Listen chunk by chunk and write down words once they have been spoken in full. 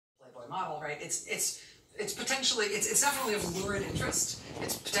model, right? It's potentially, it's definitely of lurid interest.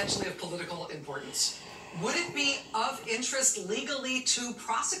 It's potentially of political importance. Would it be of interest legally to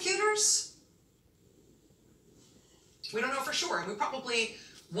prosecutors? We don't know for sure. We probably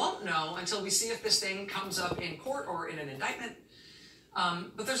won't know until we see if this thing comes up in court or in an indictment.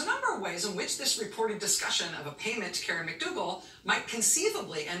 But there's a number of ways in which this reported discussion of a payment to Karen McDougal might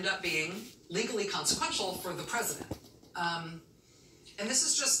conceivably end up being legally consequential for the president. And this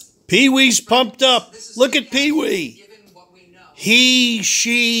is just... Pee-wee's pumped up. Look at Pee-wee. He,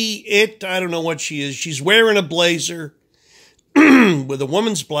 she, it, I don't know what she is. She's wearing a blazer with a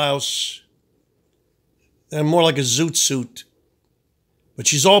woman's blouse and more like a zoot suit. But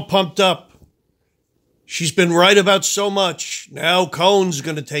she's all pumped up. She's been right about so much. Now Cohen's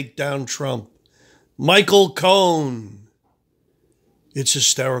going to take down Trump. Michael Cohen. It's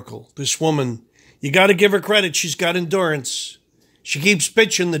hysterical. This woman, you got to give her credit. She's got endurance. She keeps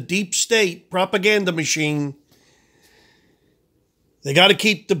pitching the deep state propaganda machine. They got to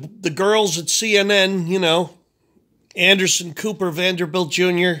keep the girls at CNN, you know, Anderson Cooper, Vanderbilt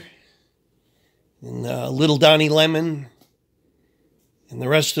Jr., and little Donnie Lemon, and the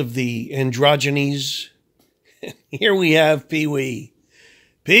rest of the androgynes. Here we have Pee-wee.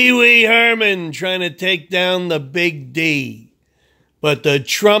 Pee-wee Herman trying to take down the big D. But the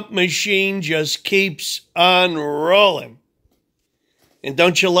Trump machine just keeps on rolling. And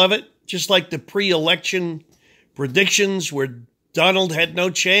don't you love it? Just like the pre-election predictions where Donald had no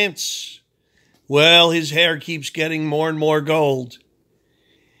chance. Well, his hair keeps getting more and more gold.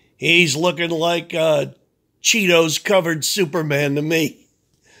 He's looking like a Cheetos-covered Superman to me.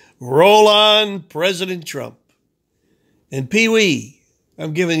 Roll on, President Trump. And Pee-wee,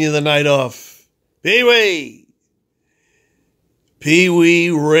 I'm giving you the night off. Pee-wee! Pee-wee,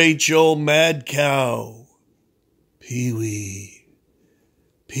 Rachel, Madcow. Pee-wee.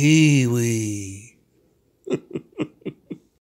 Pee-wee.